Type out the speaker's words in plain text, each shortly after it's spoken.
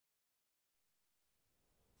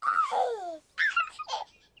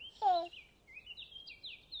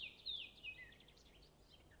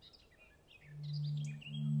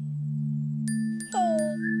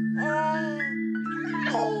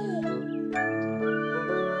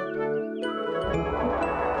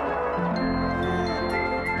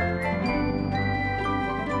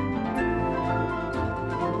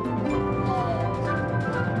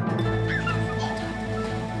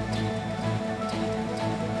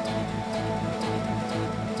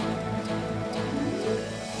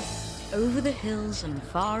Over the hills and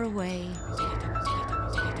far away,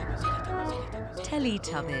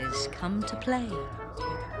 Teletubbies come to play.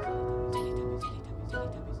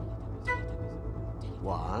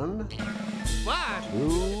 1, 2,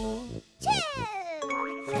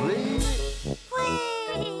 3,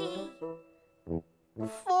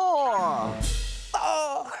 4.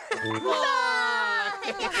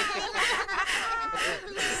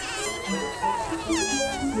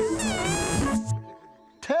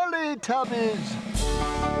 Teletubbies!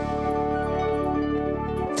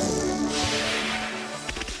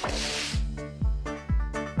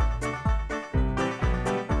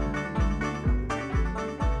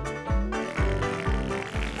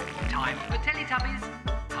 Time for Teletubbies.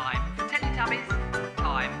 Time for Teletubbies.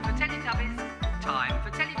 Time for Teletubbies. Time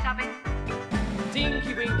for Teletubbies.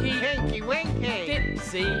 Tinky Winky. Tinky Winky.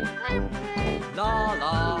 Dipsy. Lola.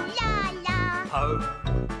 Lola. Ho. Oh.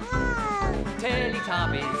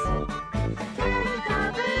 Teletubbies.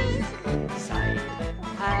 Teletubbies. Say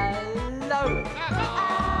hello.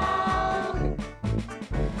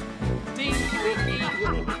 Tinky Winky.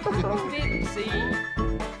 Dipsy.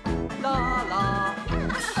 Lola.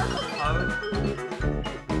 Ho.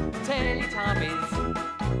 Teletubbies.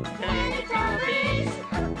 Teletubbies.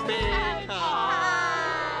 Big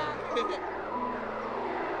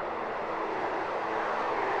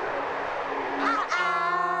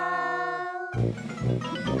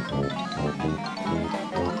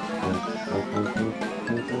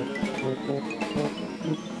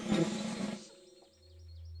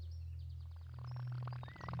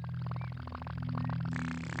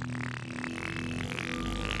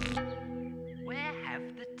Where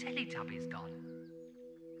have the Teletubbies gone?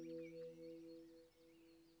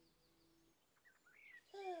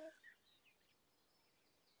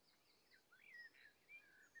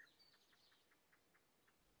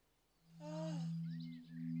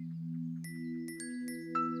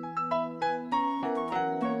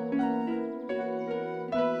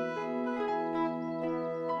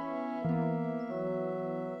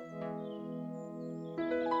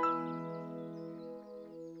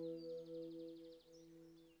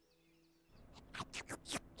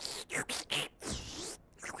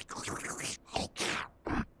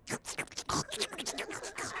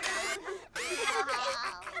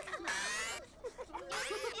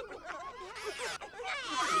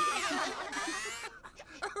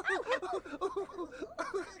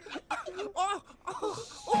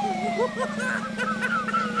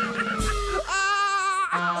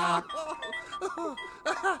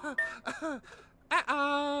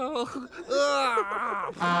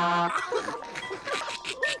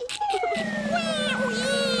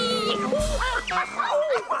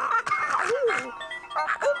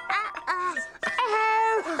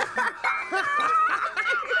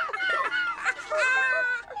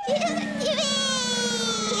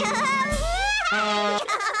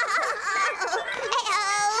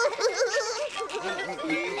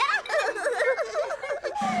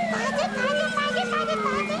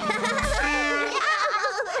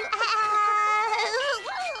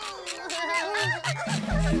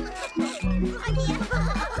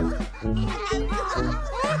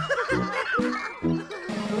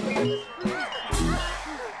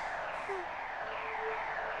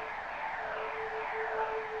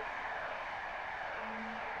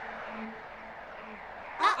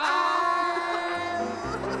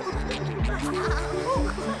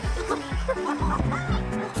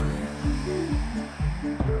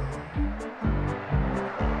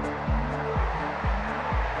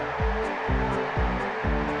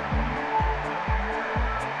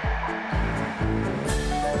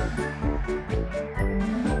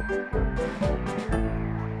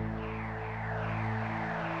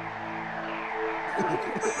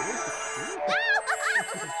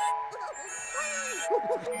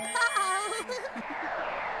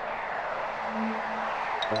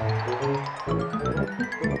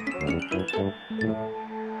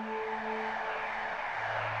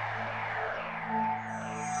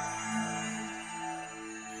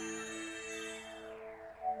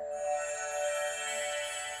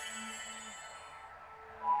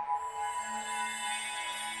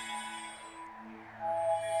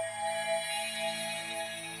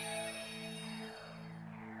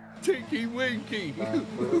 Tinky Winky.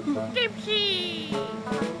 Dipsy!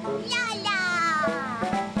 Lola!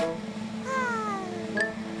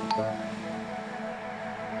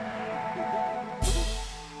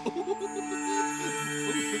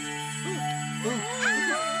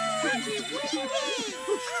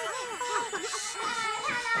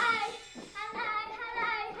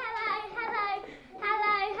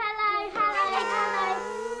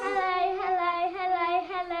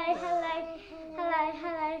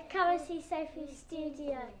 Sophie's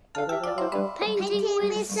studio. Painting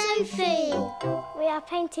with Sophie. We are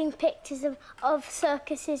painting pictures of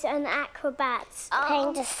circuses and acrobats.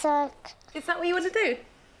 Paint a circus. Is that what you want to do?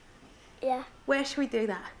 Yeah. Where should we do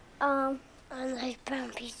that? On those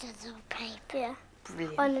brown pieces of paper. Yeah.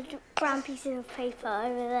 Brilliant. On the brown pieces of paper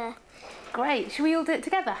over there. Great. Should we all do it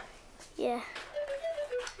together? Yeah.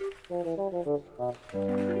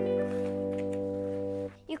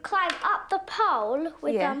 You climb up the pole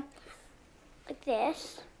with like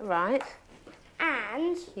this. Right.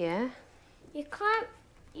 And yeah. You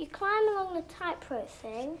climb along the tightrope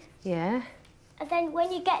thing. Yeah. And then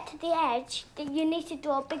when you get to the edge, then you need to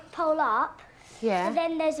do a big pole up. Yeah. And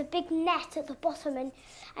then there's a big net at the bottom,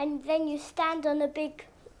 and then you stand on a big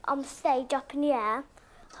stage up in the air,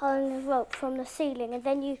 holding the rope from the ceiling, and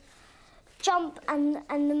then you jump, and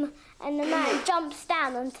the man jumps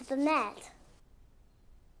down onto the net.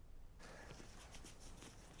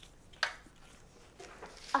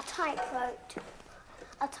 A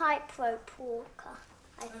tightrope walker,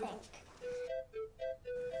 I think.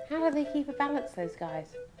 How do they keep a balance, those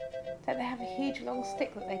guys? Don't they have a huge long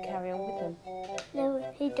stick that they carry on with them? No,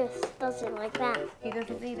 he just does it like that. He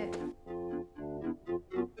doesn't need it.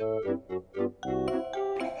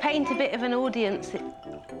 Paint a bit of an audience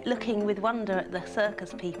looking with wonder at the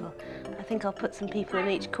circus people. I think I'll put some people in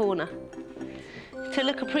each corner to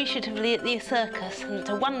look appreciatively at the circus and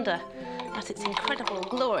to wonder at its incredible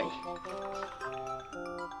glory.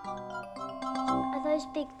 Are those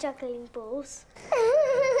big juggling balls?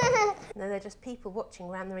 No, they're just people watching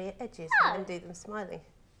around the edges and do them smiling.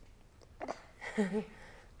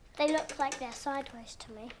 They look like they're sideways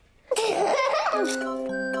to me.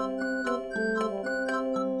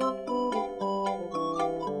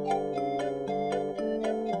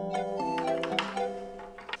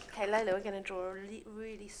 Okay, Lola, we're going to draw a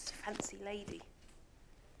really fancy lady.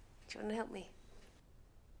 Do you want to help me?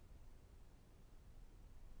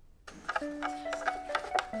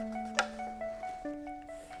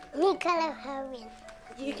 Me colour her in.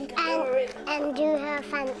 You can colour her in. And do her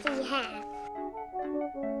fancy hair.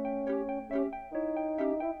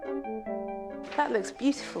 That looks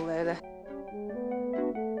beautiful, Lola.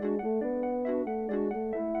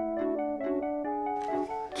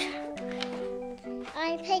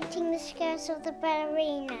 I'm painting the skirts of the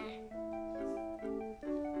ballerina.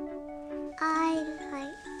 I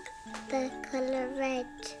like the colour red.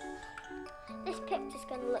 This picture's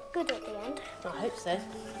going to look good at the end. I hope so. I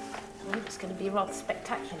hope it's going to be rather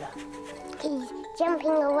spectacular. He's jumping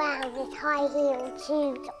around with high-heeled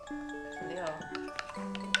shoes. They are.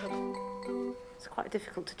 It's quite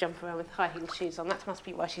difficult to jump around with high-heeled shoes on. That must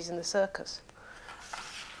be why she's in the circus.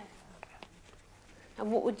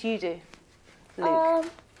 And what would you do, Luke?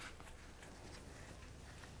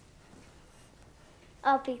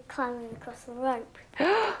 I'll be climbing across the rope.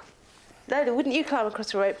 Lola, wouldn't you climb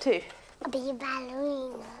across the rope too? I'll be a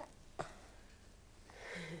ballerina.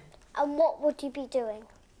 And what would you be doing?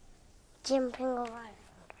 Jumping around.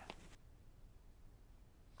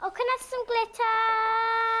 Oh, can I have some glitter?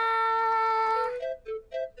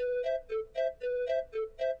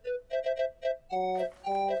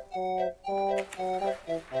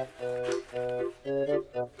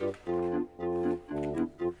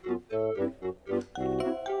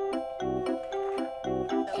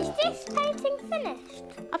 Is this painting finished?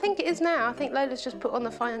 I think it is now. I think Lola's just put on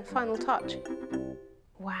the final touch.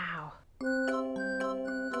 Wow.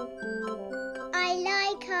 I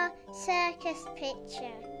like our circus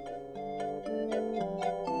picture.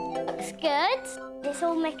 Looks good. It's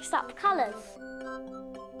all mixed up colours.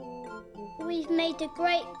 We've made a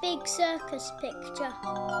great big circus picture.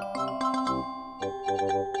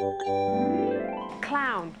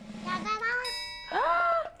 Clown.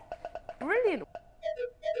 Brilliant.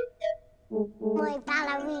 My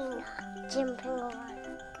ballerina jumping around.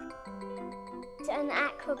 And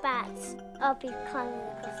acrobats, I'll be climbing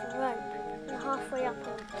across the rope and halfway up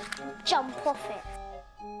and jump off it.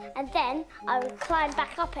 And then I would climb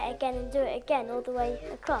back up it again and do it again all the way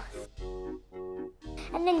across.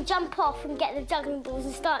 And then jump off and get the juggling balls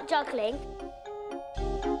and start juggling.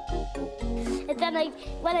 And Then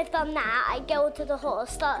when I've done that, I go onto the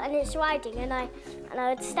horse, and it's riding, and I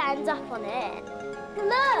would stand up on it. Look!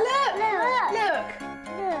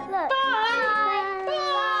 Bye!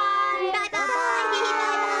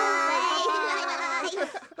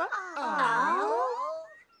 Bye!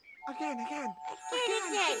 Again.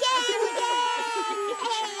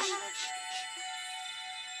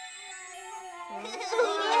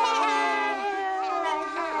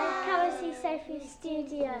 Come and see Sophie's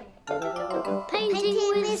studio. Painting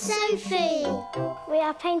with Sophie. We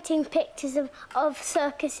are painting pictures of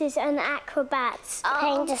circuses and acrobats.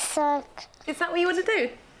 Paint a circus. Is that what you want to do?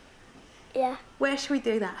 Yeah. Where should we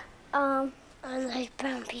do that? On those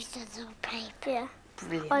brown pieces of paper. Yeah.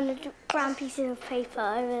 Brilliant. On the brown pieces of paper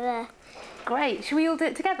over there. Great. Should we all do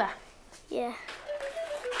it together? Yeah.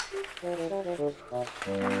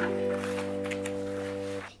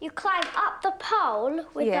 You climb up the pole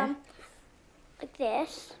with like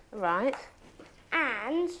this. Right.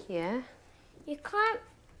 And Yeah. you climb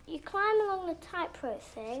along the tightrope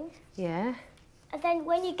thing. Yeah. And then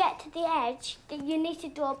when you get to the edge, you need to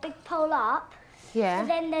draw a big pole up. Yeah. And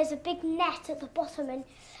then there's a big net at the bottom,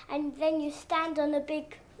 and then you stand on a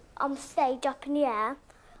big stage up in the air,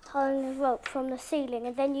 holding a rope from the ceiling,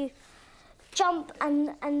 and then you jump,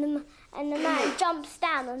 and the man jumps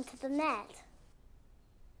down onto the net.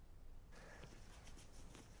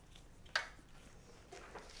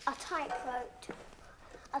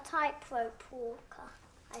 A tightrope walker,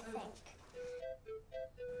 I think.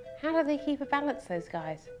 How do they keep a balance, those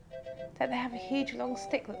guys? Don't they have a huge long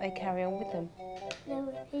stick that they carry on with them?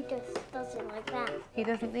 No, he just does it like that. He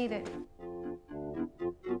doesn't need it.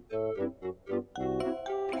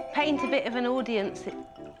 Paint a bit of an audience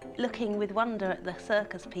looking with wonder at the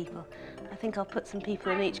circus people. I think I'll put some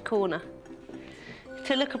people in each corner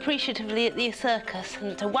to look appreciatively at the circus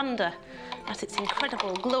and to wonder at its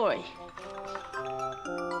incredible glory.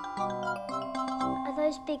 Are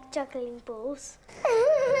those big juggling balls?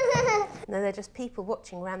 No, they're just people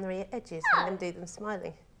watching around the edges and then do them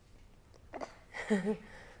smiling.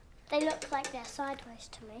 They look like they're sideways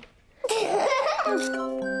to me.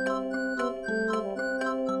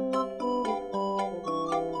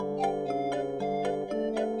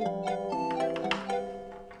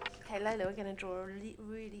 Okay, Lola, we're going to draw a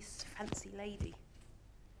really fancy lady.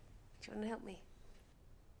 Do you want to help me?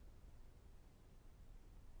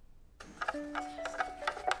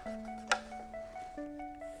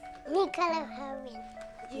 You colour her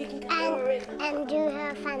in. You can colour her in. And do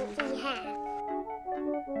her fancy hair.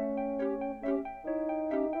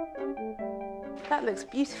 That looks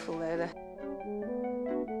beautiful, Lola.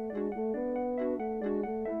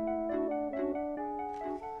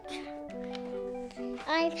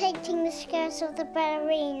 I'm painting the skirts of the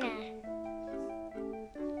ballerina.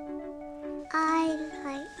 I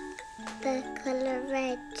like the colour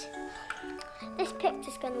red. This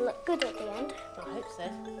picture's going to look good at the end. I hope so. I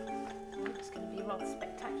hope it's going to be rather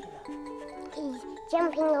spectacular. He's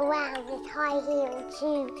jumping around with high-heeled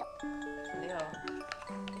shoes. They are.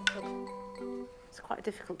 It's quite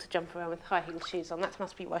difficult to jump around with high-heeled shoes on. That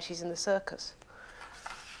must be why she's in the circus.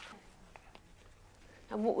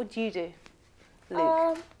 And what would you do,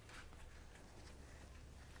 Luke?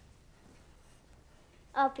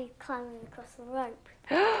 I'll be climbing across the rope.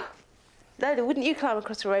 Lola, wouldn't you climb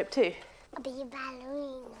across the rope too? I'll be a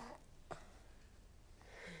ballerina.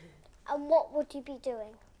 And what would you be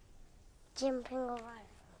doing? Jumping around.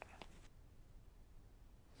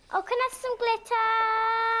 Oh, can I have some glitter?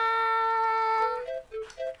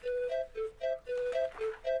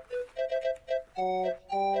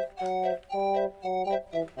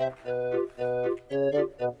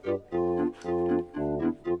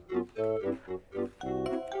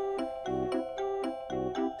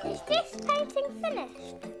 Is this painting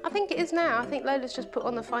finished? I think it is now. I think Lola's just put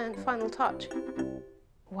on the final touch.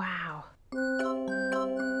 Wow.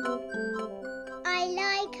 I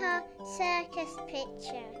like our circus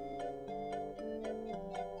picture.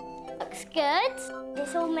 Looks good.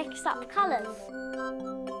 It's all mixed up colours.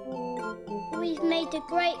 We've made a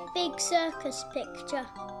great big circus picture.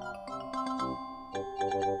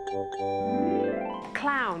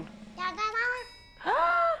 Clown. Da-da-da.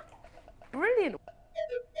 Brilliant.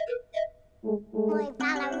 My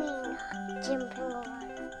ballerina jumping around.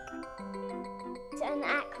 And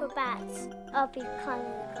acrobats, I'll be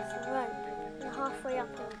climbing across the rope and halfway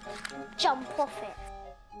up and jump off it.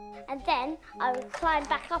 And then I would climb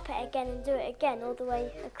back up it again and do it again all the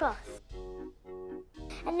way across.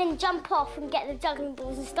 And then jump off and get the juggling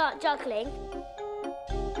balls and start juggling.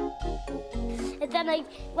 And then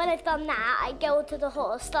when I've done that, I go onto the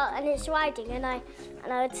horse, and it's riding, and I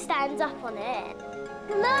would stand up on it.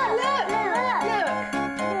 Look!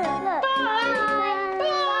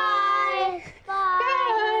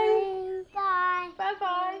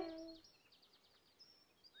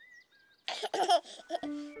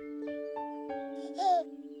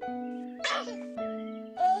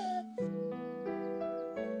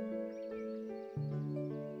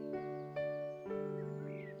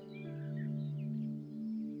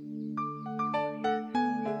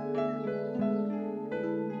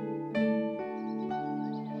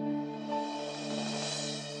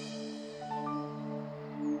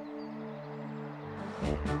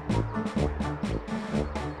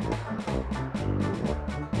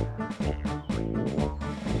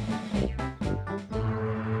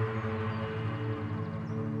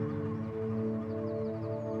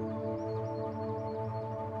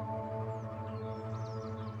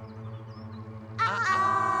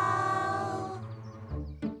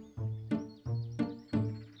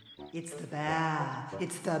 It's the bear.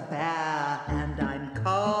 It's the bear, and I'm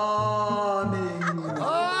coming.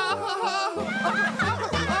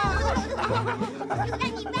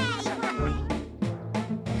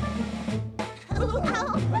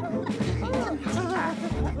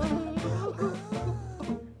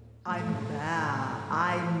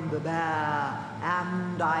 I'm the bear,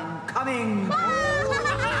 and I'm coming.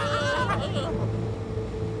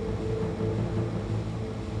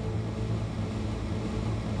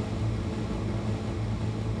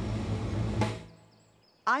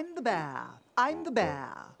 I'm the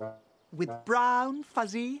bear, with brown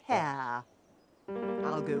fuzzy hair.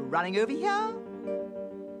 I'll go running over here,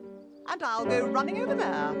 and I'll go running over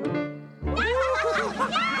there.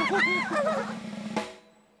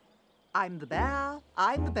 I'm the bear,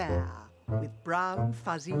 with brown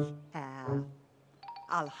fuzzy hair.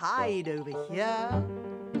 I'll hide over here,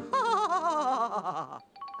 and I'll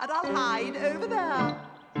hide over there.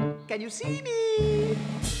 Can you see me?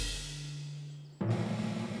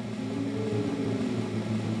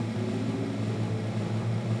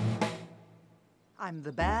 I'm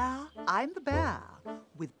the bear,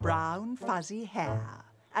 with brown fuzzy hair,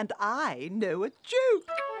 and I know a joke.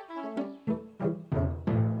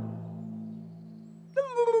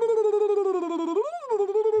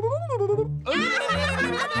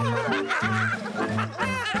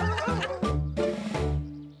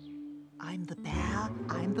 I'm the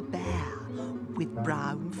bear, with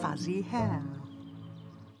brown fuzzy hair.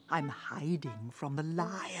 I'm hiding from the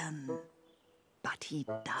lion, but he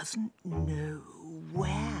doesn't know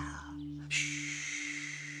where. Shh.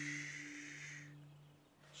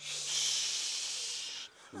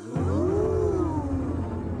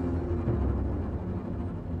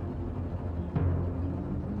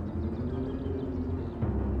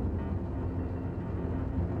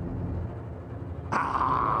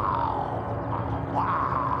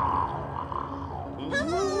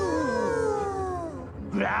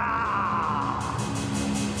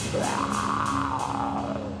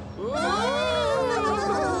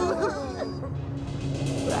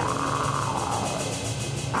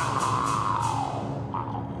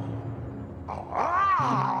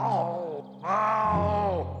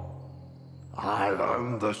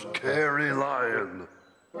 I'm the scary lion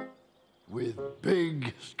with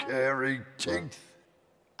big, scary teeth.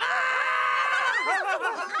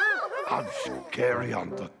 I'm scary on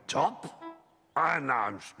the top, and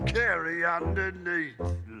I'm scary underneath.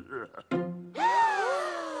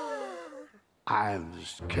 I'm the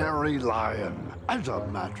scary lion. As a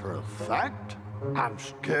matter of fact, I'm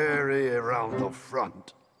scary around the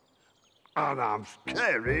front, and I'm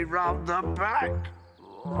scary round the back.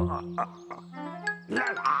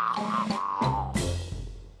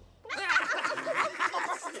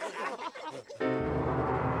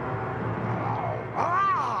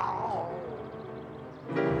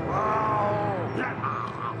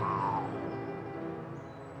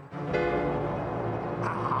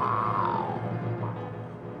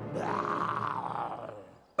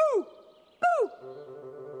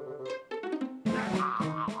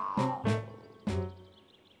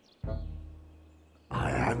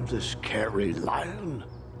 I'm the scary lion,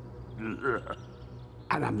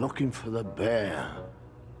 and I'm looking for the bear.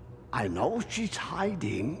 I know she's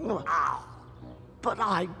hiding, but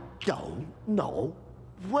I don't know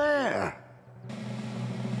where.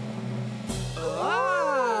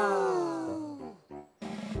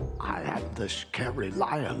 I am the scary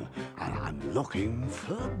lion, and I'm looking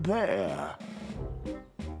for the bear.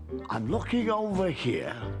 I'm looking over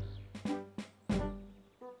here.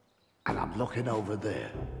 And I'm looking over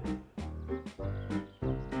there.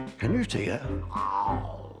 Can you see her?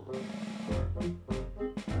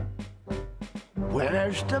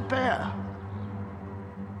 Where's the bear?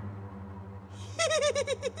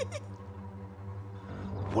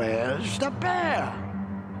 Where's the bear?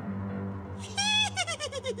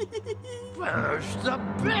 Where's the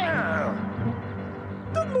bear?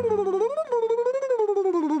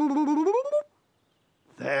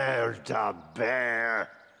 There's the bear.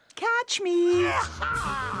 Catch me!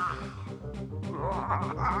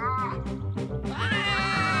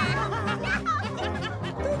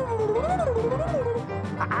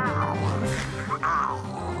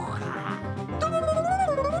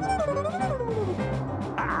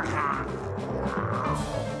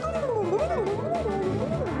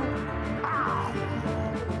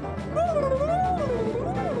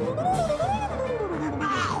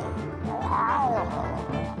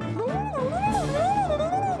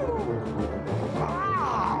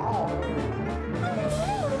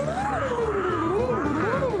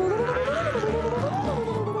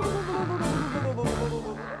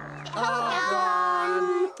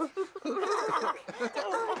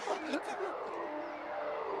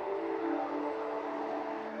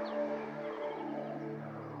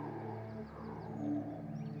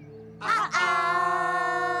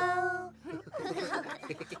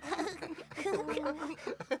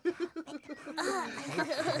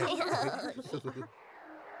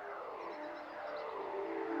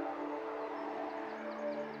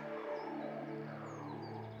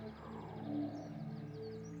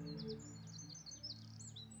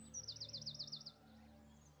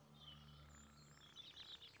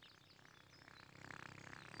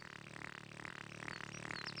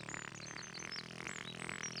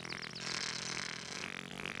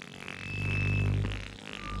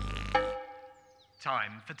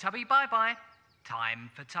 Time for Tubby Bye Bye.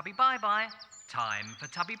 Time for Tubby Bye Bye. Time for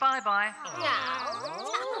Tubby Bye Bye.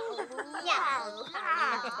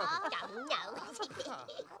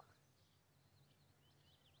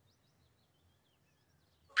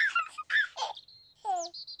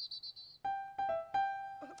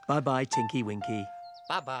 Bye-bye, Tinky Winky.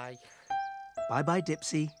 Bye-bye. Bye-bye,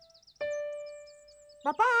 Dipsy.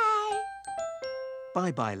 Bye-bye.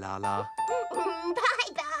 Bye-bye, Lola.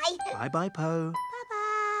 Bye-bye. Bye-bye, Po.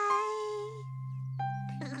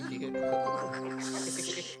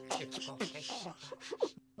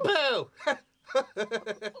 Boo!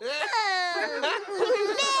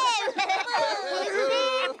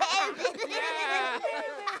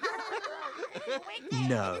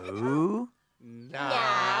 No.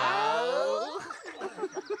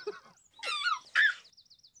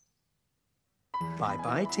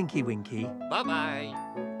 Bye-bye, Tinky Winky. Bye-bye.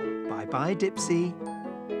 Bye-bye, Dipsy.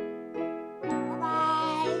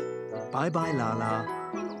 Bye-bye. Bye-bye, Lola.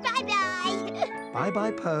 Bye-bye.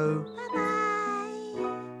 Bye-bye, Po. Bye-bye.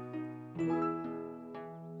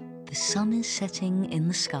 The sun is setting in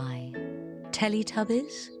the sky.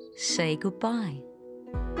 Teletubbies, say goodbye.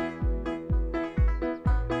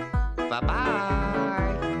 Bye-bye.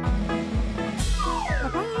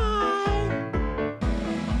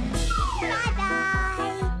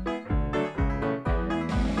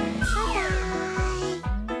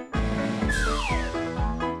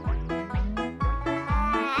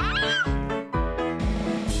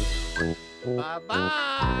 Bye-bye. Bye.